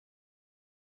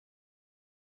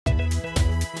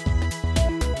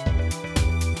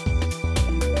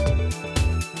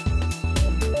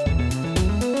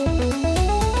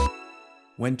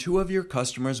When two of your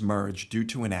customers merge due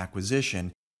to an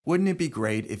acquisition, wouldn't it be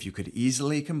great if you could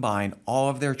easily combine all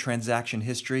of their transaction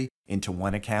history into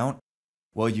one account?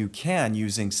 Well, you can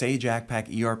using Sage Accpac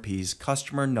ERP's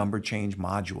Customer Number Change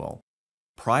module.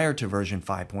 Prior to version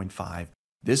 5.5,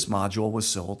 this module was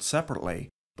sold separately,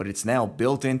 but it's now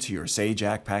built into your Sage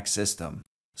Accpac system.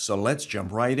 So let's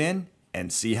jump right in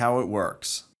and see how it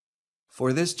works.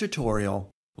 For this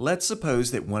tutorial, let's suppose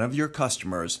that one of your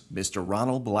customers, Mr.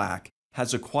 Ronald Black,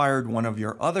 has acquired one of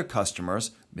your other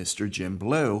customers, Mr. Jim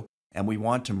Blue, and we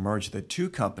want to merge the two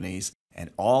companies and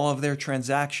all of their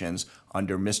transactions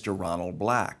under Mr. Ronald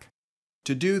Black.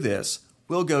 To do this,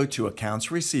 we'll go to Accounts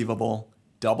Receivable,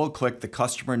 double-click the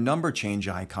Customer Number Change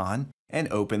icon, and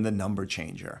open the Number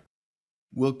Changer.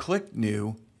 We'll click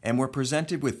New, and we're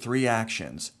presented with three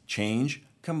actions: Change,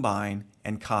 Combine,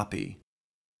 and Copy.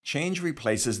 Change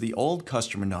replaces the old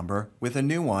customer number with a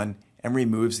new one and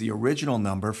removes the original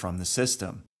number from the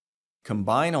system.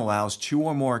 Combine allows two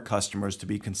or more customers to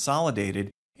be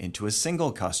consolidated into a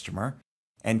single customer,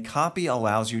 and Copy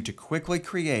allows you to quickly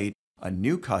create a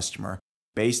new customer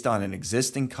based on an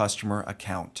existing customer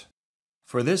account.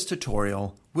 For this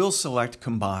tutorial, we'll select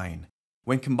Combine.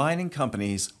 When combining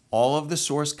companies, all of the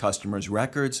source customers'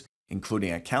 records,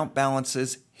 including account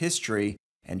balances, history,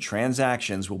 and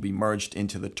transactions, will be merged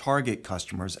into the target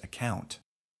customer's account.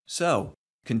 So,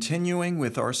 continuing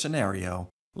with our scenario,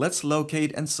 let's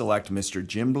locate and select Mr.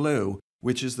 Jim Blue,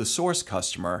 which is the source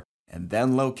customer, and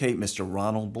then locate Mr.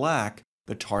 Ronald Black,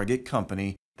 the target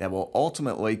company that will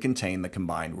ultimately contain the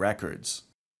combined records.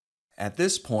 At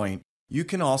this point, you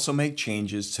can also make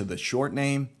changes to the short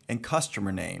name and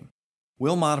customer name.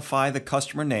 We'll modify the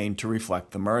customer name to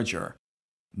reflect the merger.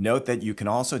 Note that you can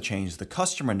also change the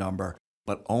customer number,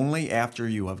 but only after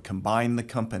you have combined the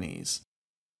companies.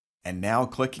 And now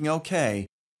clicking OK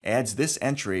adds this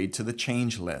entry to the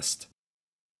change list.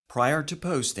 Prior to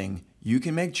posting, you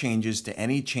can make changes to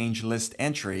any change list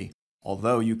entry,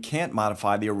 although you can't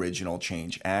modify the original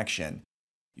change action.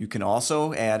 You can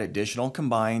also add additional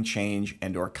combine, change,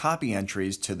 and/or copy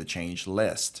entries to the change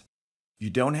list.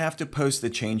 You don't have to post the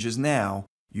changes now.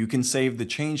 You can save the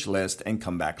change list and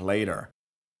come back later.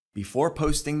 Before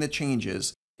posting the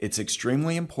changes, it's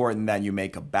extremely important that you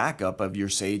make a backup of your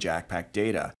Sage Accpac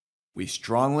data. We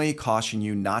strongly caution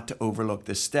you not to overlook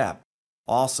this step.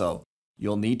 Also,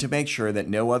 you'll need to make sure that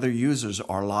no other users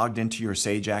are logged into your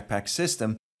Sage Accpac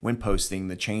system when posting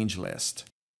the change list.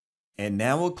 And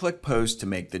now we'll click Post to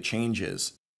make the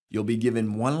changes. You'll be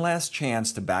given one last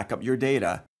chance to back up your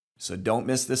data, so don't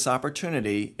miss this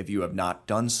opportunity if you have not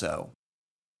done so.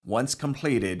 Once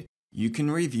completed, you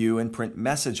can review and print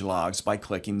message logs by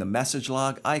clicking the message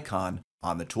log icon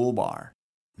on the toolbar.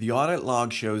 The audit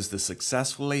log shows the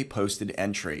successfully posted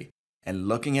entry, and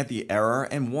looking at the error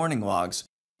and warning logs,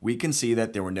 we can see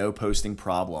that there were no posting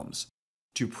problems.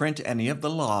 To print any of the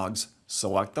logs,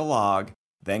 select the log,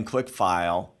 then click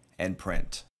File and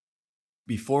Print.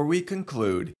 Before we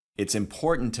conclude, it's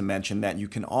important to mention that you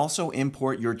can also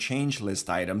import your change list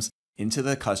items into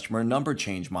the Customer Number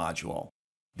Change module.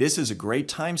 This is a great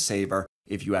time saver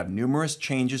if you have numerous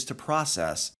changes to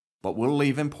process, but we'll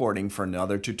leave importing for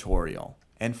another tutorial.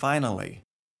 And finally,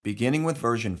 beginning with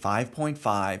version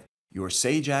 5.5, your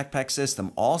Sage Accpac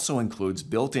system also includes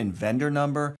built-in vendor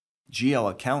number, GL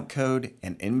account code,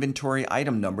 and inventory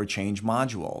item number change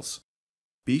modules.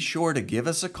 Be sure to give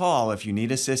us a call if you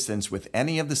need assistance with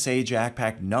any of the Sage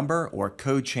Accpac number or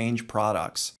code change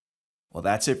products. Well,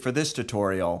 that's it for this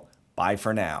tutorial. Bye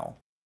for now.